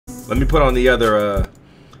Let me put on the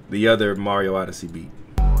other Mario Odyssey beat.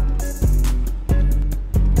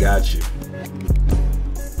 Got you.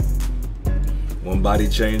 One body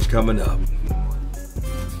change coming up.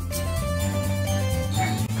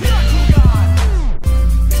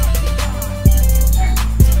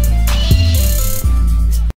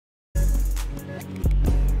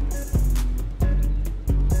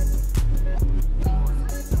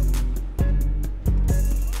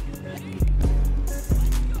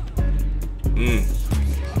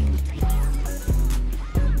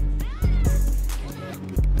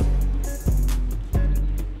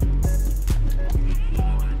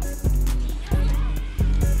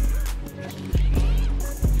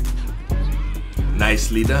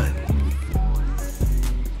 Nicely done.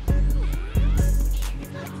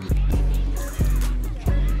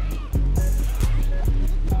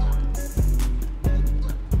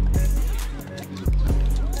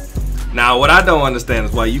 Now, what I don't understand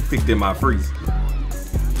is why you picked in my freeze.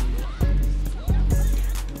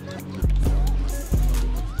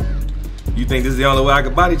 You think this is the only way I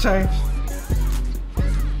could body change?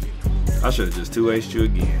 I should have just 2H'd you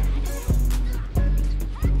again.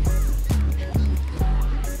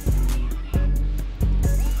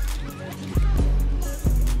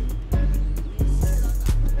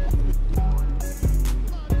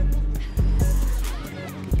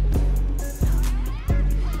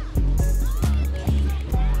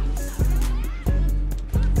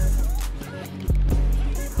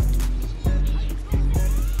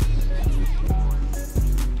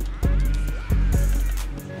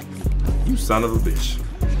 Son of a bitch.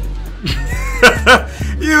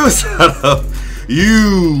 You son of...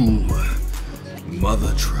 You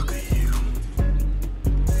mother trucker, you.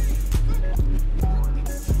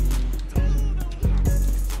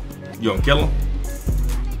 You gonna kill him?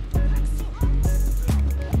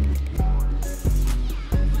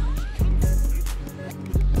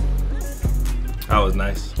 That was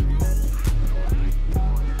nice.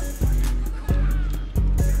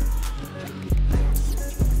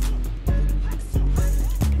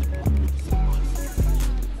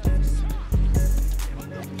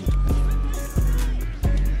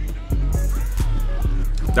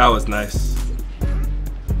 That was nice.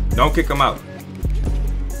 Don't kick him out.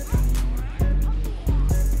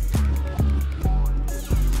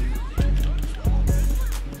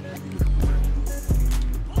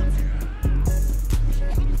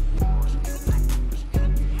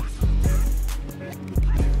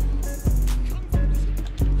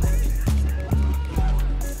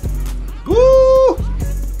 Woo!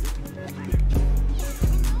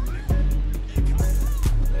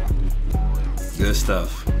 Good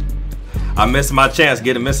stuff. I missed my chance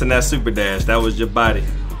missing that super dash. That was your body.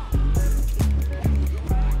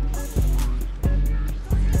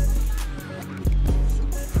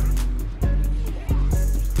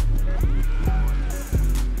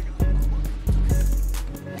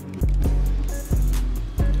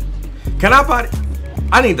 Can I body?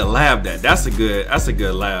 I need to lab that. That's a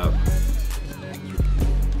good lab.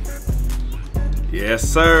 Yes,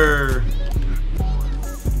 sir.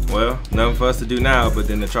 Well, nothing for us to do now, but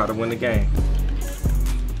then to try to win the game.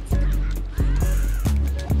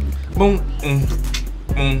 Boom.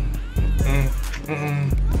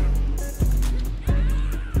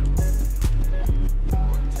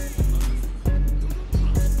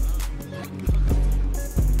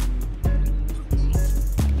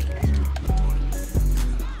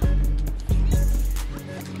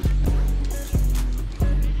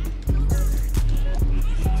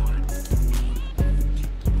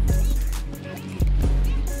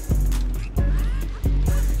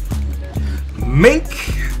 Mink,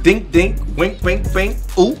 dink, dink, wink, wink, wink.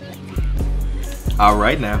 Ooh. All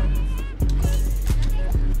right now.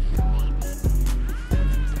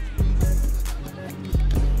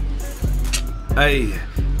 Hey,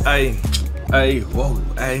 hey, hey, whoa,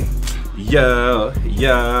 hey, yeah,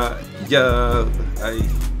 yeah, yeah, hey.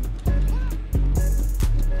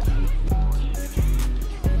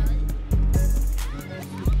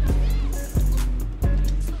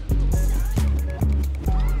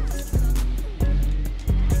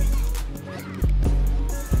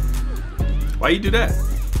 Why you do that?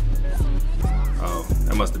 Oh,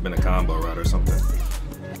 that must have been a combo route or something.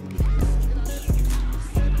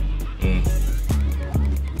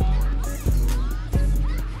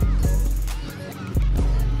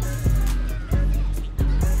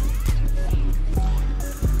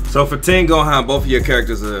 So for Team Gohan, both of your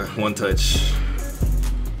characters are one touch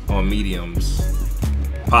on mediums.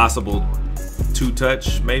 Possible two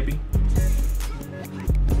touch, maybe.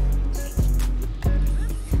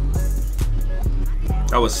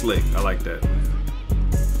 That was slick. I like that.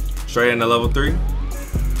 Straight into level 3.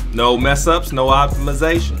 No mess ups, no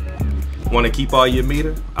optimization. Want to keep all your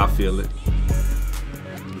meter? I feel it.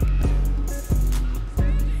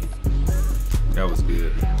 That was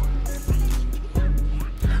good.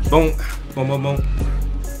 Boom, boom, boom, boom.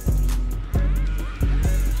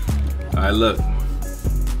 All right, look.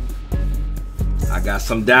 I got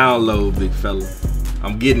some download, big fella.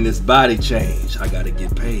 I'm getting this body change. I gotta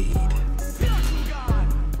get paid.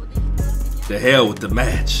 The hell with the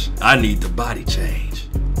match. I need the body change.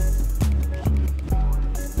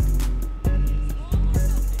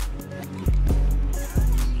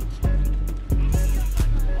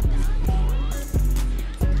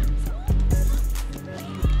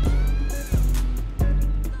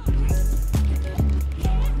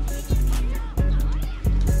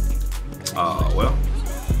 Oh, well.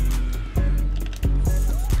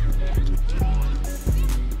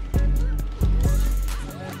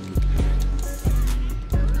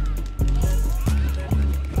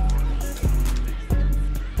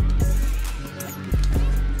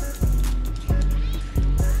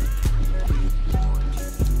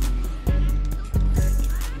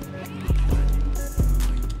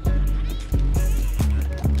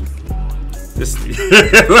 This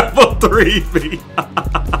level 3 B.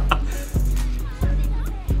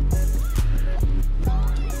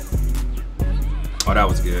 Oh, that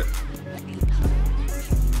was good.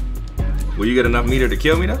 Will you get enough meter to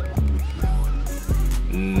kill me though?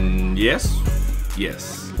 Yes.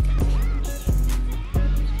 Yes.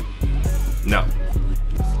 No.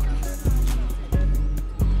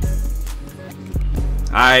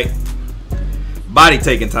 Alright. Body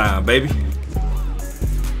taking time, baby.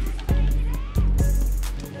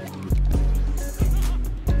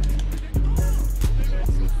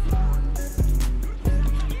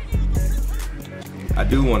 I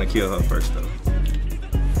do want to kill her first though.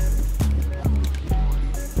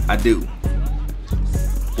 I do.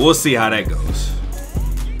 We'll see how that goes.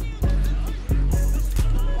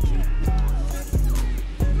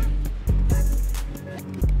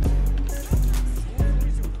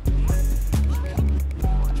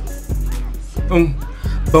 Boom,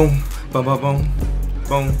 boom, boom, boom, boom,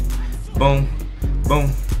 boom, boom,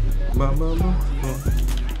 boom, boom, boom, boom.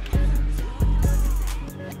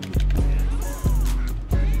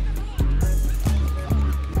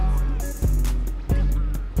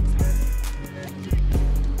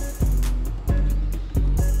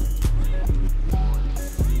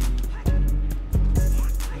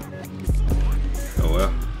 Oh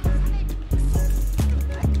well.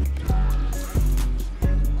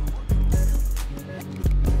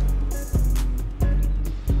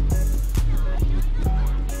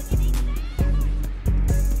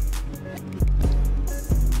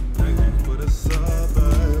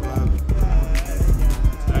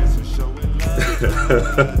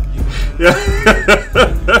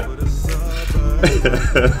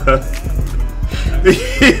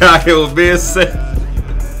 Yeah, it was being said.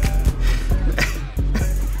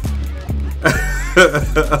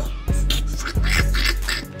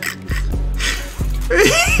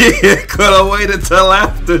 Could have waited till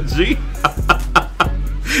after G.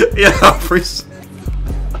 Yeah, I appreciate.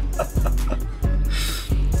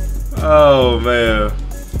 Oh man.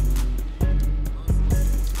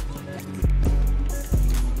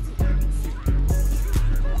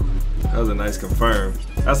 That was a nice confirm.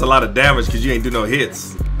 That's a lot of damage because you ain't do no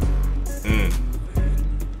hits.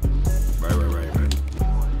 Right.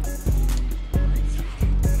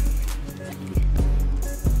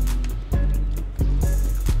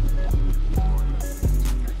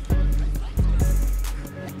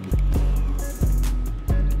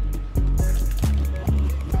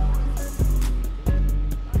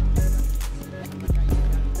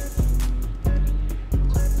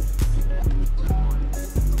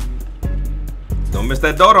 Don't miss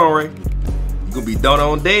that Dodo ring. You gonna be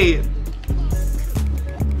Dodo on dead.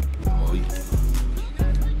 Oh, yeah.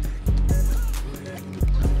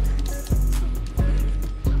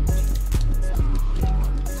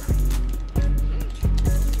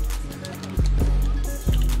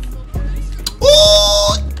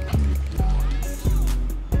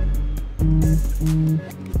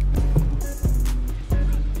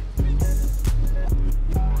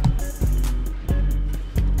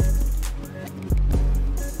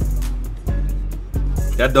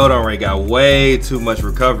 That Dodo ring got way too much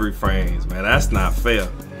recovery frames, man. That's not fair.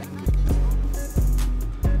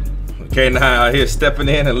 Okay, now out here stepping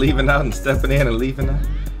in and leaving out and stepping in and leaving out.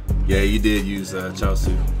 Yeah, you did use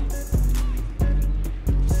Chaosu.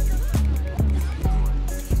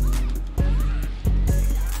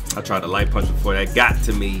 I tried to light punch before that got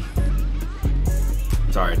to me.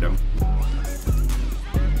 Sorry, though.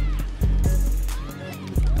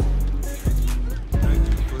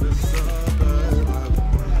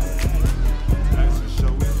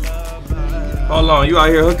 Hold on, you out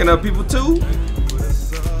here hooking up people too?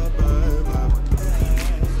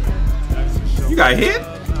 You got hit?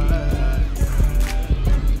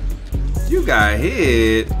 You got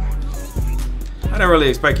hit? I didn't really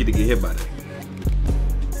expect you to get hit by that.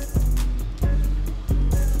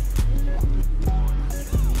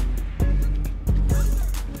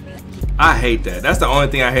 I hate that. That's the only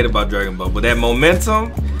thing I hate about Dragon Ball. But that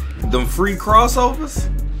momentum, them free crossovers.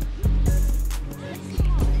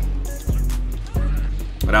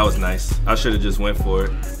 But that was nice. I should have just went for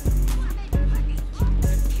it.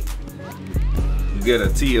 You get a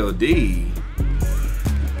TOD.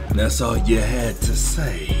 That's all you had to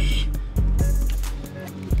say.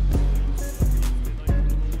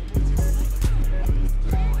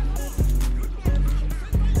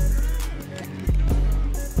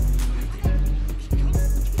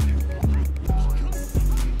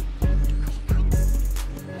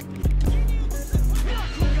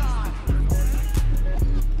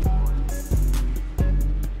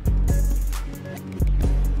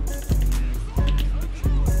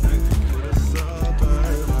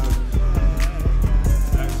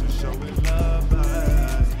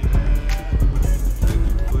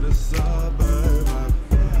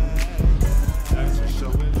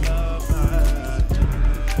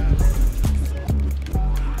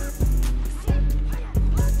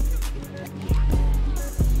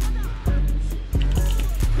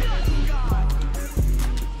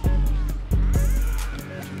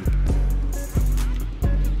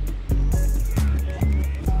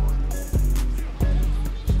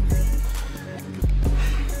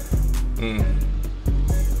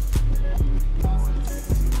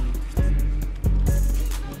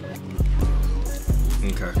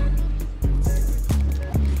 Okay.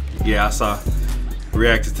 Yeah, I saw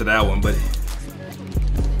reacted to that one, but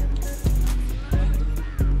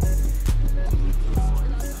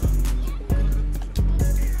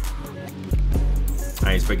I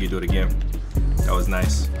ain't expect you to do it again. That was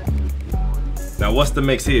nice. Now what's the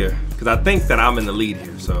mix here? Because I think that I'm in the lead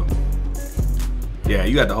here, so yeah,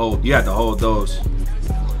 you had to hold those.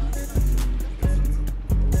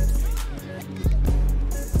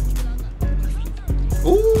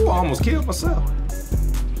 Ooh, I almost killed myself.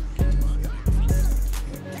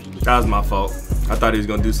 That was my fault. I thought he was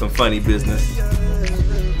gonna do some funny business.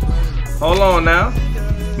 Hold on now.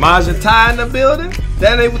 Majin Ty in the building.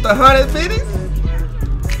 That ain't with the 100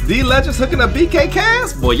 biddies. D Legends hooking up BK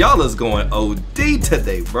Cast. Boy, y'all is going OD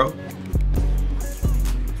today, bro.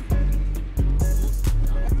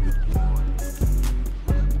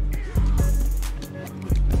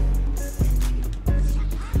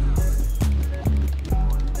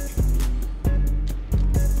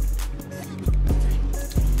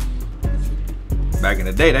 Back in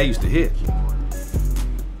the day, that used to hit.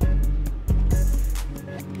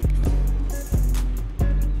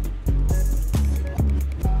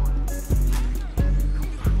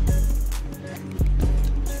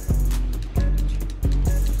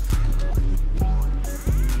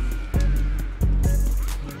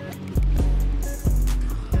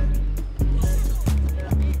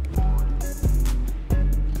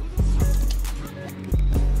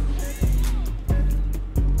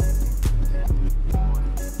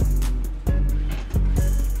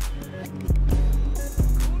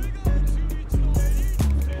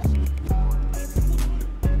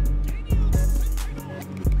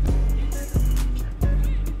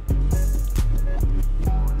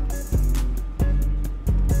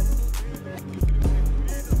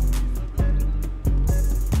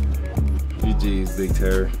 GG's, Big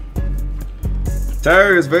Terror.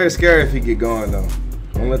 Terror is very scary if you get going though.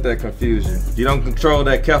 Don't let that confuse you. You don't control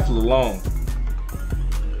that Kefla alone.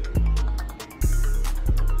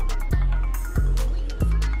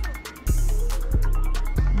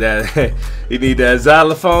 That you need that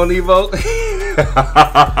xylophone evoke.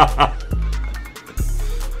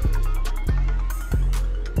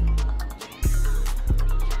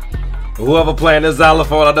 Whoever playing this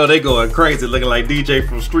xylophone, I know they going crazy, looking like DJ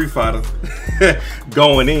from Street Fighter,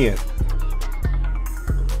 going in.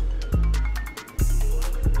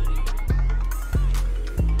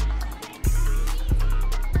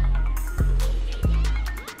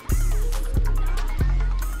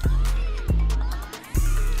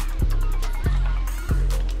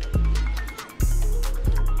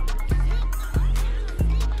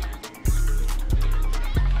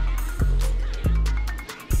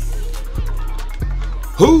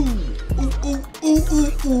 Ooh, ooh, ooh,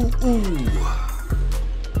 ooh, ooh, ooh.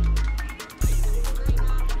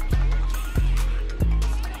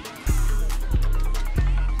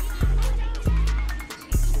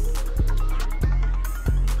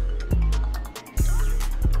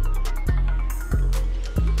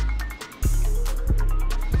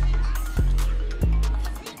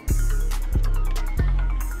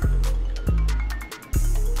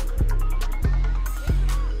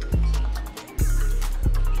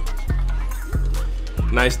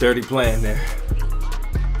 Nice dirty plan there.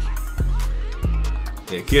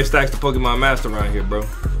 Yeah, Kid Stack's the Pokemon master around here, bro.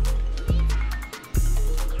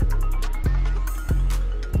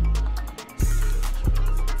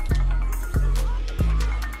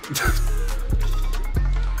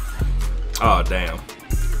 Oh, damn.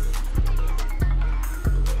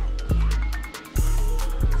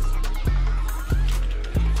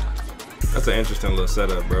 That's an interesting little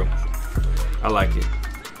setup, bro. I like it.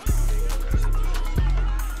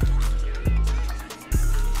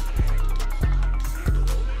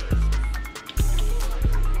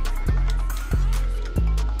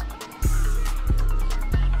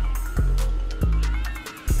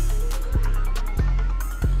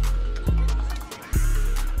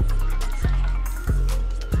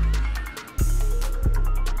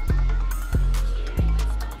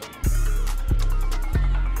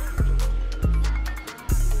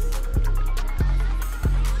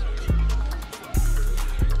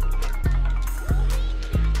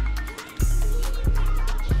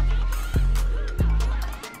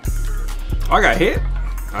 Oh, I got hit?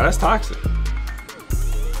 Oh, that's toxic.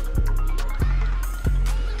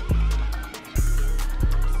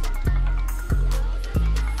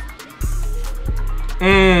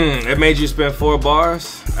 It made you spend 4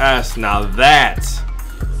 bars? Now that.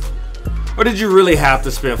 Or did you really have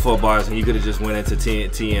to spend 4 bars and you could have just went into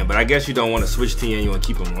TN? But I guess you don't want to switch TN, you want to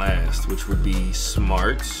keep them last, which would be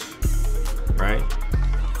smart, right?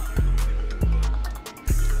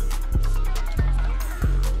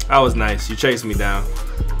 That was nice. You chased me down.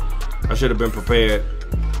 I should have been prepared.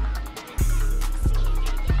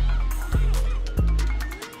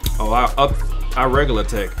 Oh, I regular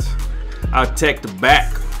teched. I teched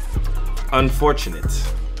back. Unfortunate.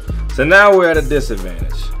 So now we're at a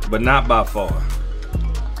disadvantage, but not by far.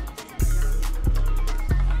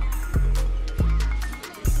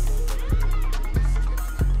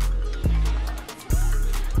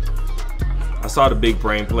 I saw the big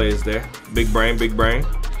brain plays there. Big brain, big brain.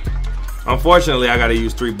 Unfortunately, I gotta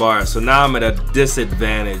use 3 bars, so now I'm at a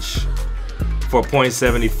disadvantage for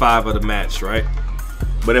 0.75 of the match, right?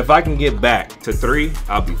 But if I can get back to 3,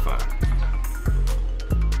 I'll be fine.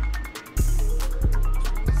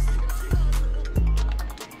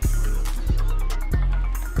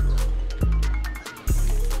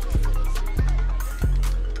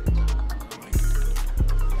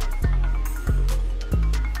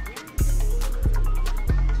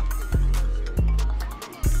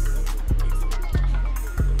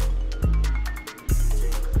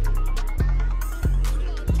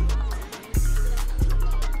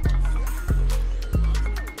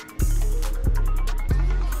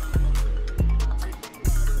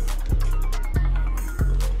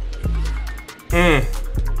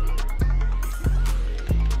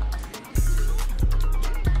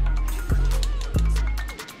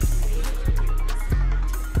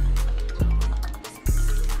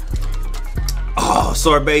 Oh,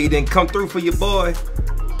 Sorbet, you didn't come through for your boy.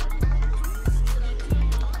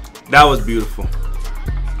 That was beautiful.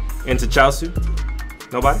 Into Chaozu?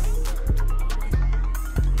 Nobody?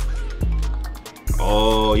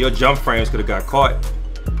 Oh, your jump frames could have got caught.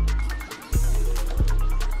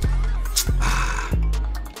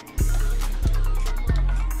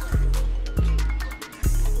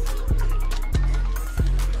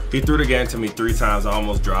 He threw the game to me 3 times. I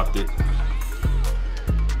almost dropped it.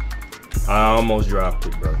 I almost dropped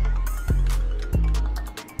it, bro.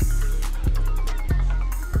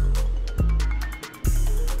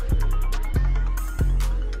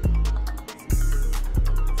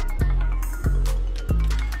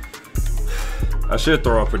 I should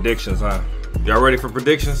throw up predictions, huh? Y'all ready for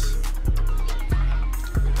predictions?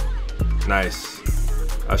 Nice.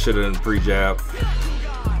 I should have done pre-jab.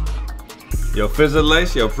 Yo, Fizzle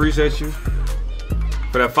Lace, yo, appreciate you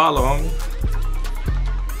for that follow, homie.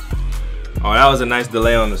 Oh, that was a nice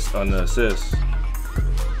delay on the assist.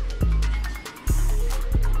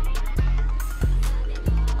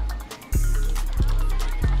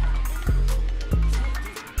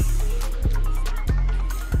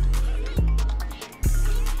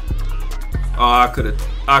 Oh, I could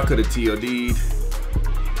have TOD'd.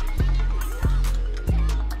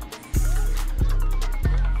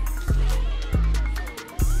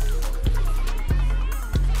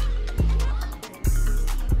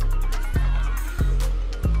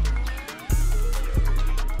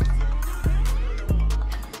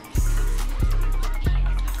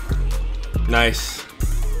 Nice.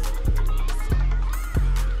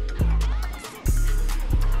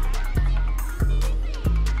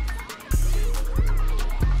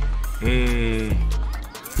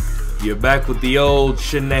 You're back with the old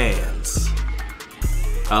shenanigans.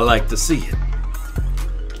 I like to see it.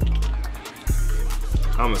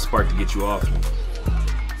 I'm gonna spark to get you off me.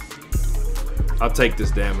 I'll take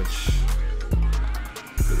this damage.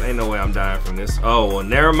 Cause ain't no way I'm dying from this. Oh, well,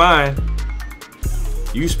 never mind.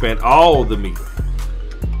 You spent all the meter.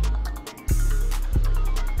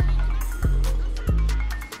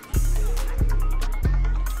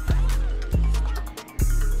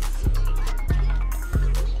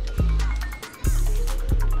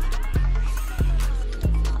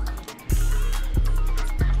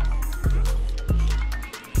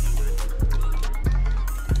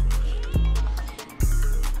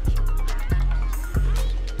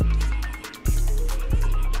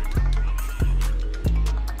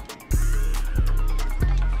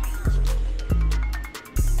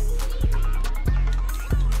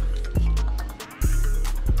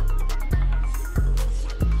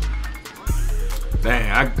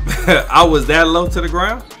 Dang, I was that low to the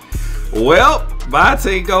ground. Well, my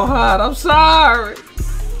team go hard. I'm sorry.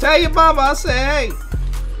 Tell your mama I said, hey.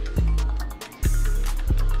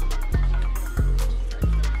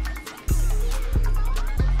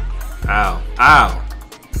 Ow, ow.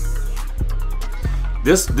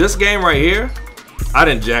 This game right here, I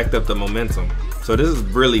done jacked up the momentum. So this is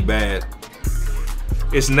really bad.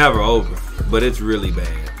 It's never over, but it's really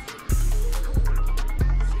bad.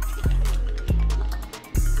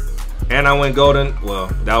 And I went golden. Well,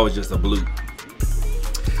 that was just a bloop.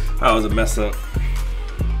 That was a mess up.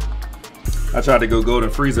 I tried to go golden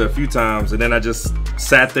Frieza a few times, and then I just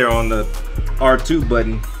sat there on the R2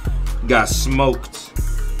 button, got smoked.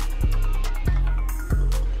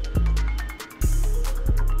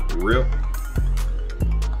 Real.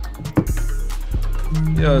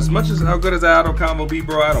 Yeah, as much as how good as the auto combo be,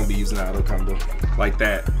 bro, I don't be using the auto combo like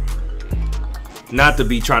that. Not to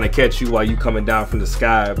be trying to catch you while you coming down from the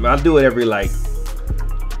sky. I'll do it every like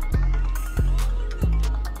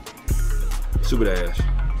super dash.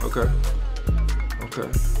 Okay.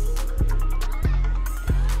 Okay.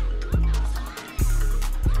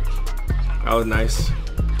 That was nice.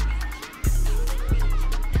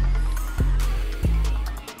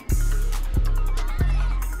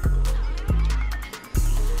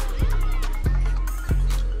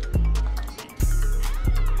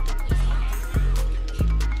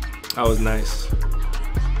 That was nice.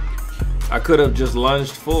 I could have just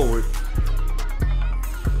lunged forward.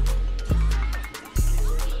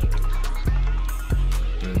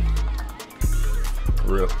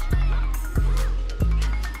 Real.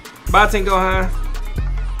 Botting go high.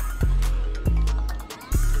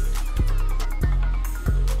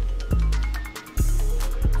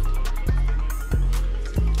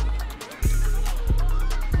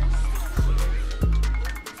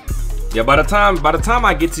 Yeah, by the time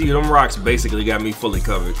I get to you, them rocks basically got me fully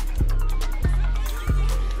covered.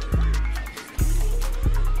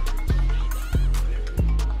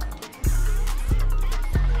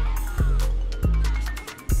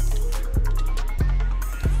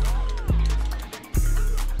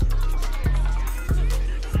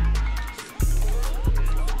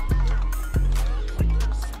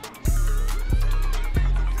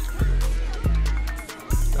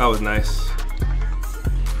 That was nice.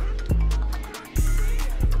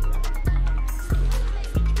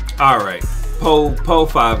 All right, Po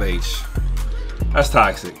 5H. That's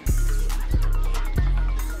toxic.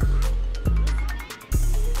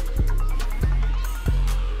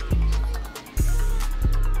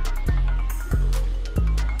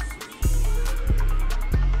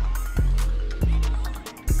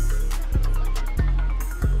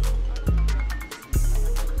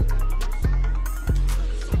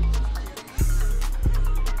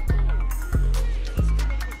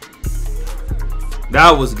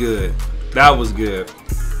 That was good. That was good.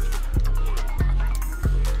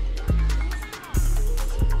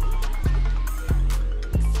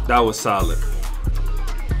 That was solid.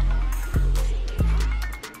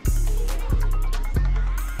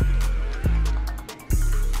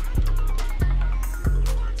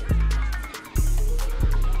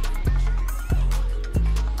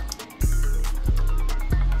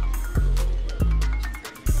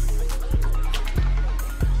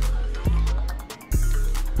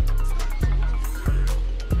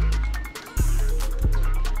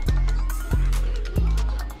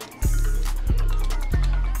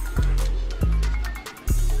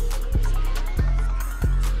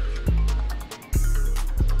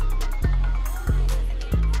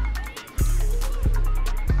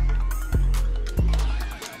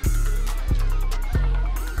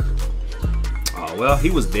 Well,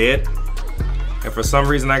 he was dead, and for some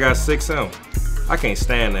reason I got 6M. I can't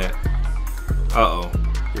stand that. Uh-oh,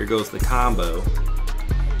 here goes the combo.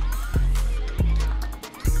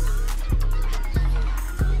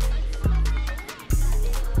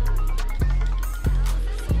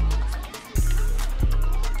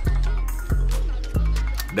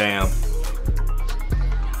 Damn.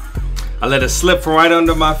 I let it slip from right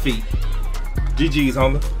under my feet. GG's,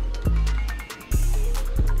 homie.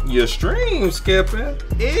 Your stream skipping?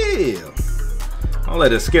 Ew. Don't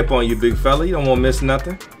let it skip on you, big fella. You don't want to miss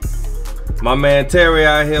nothing. My man Terry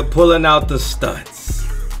out here pulling out the stunts.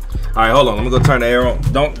 All right, hold on. I'm gonna go turn the air on.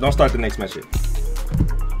 Don't start the next match yet.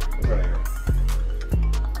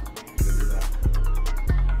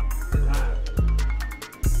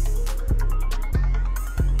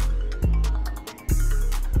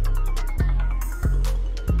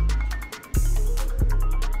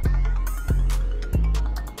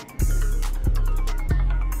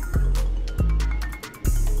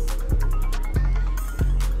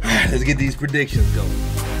 Let's get these predictions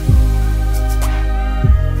going.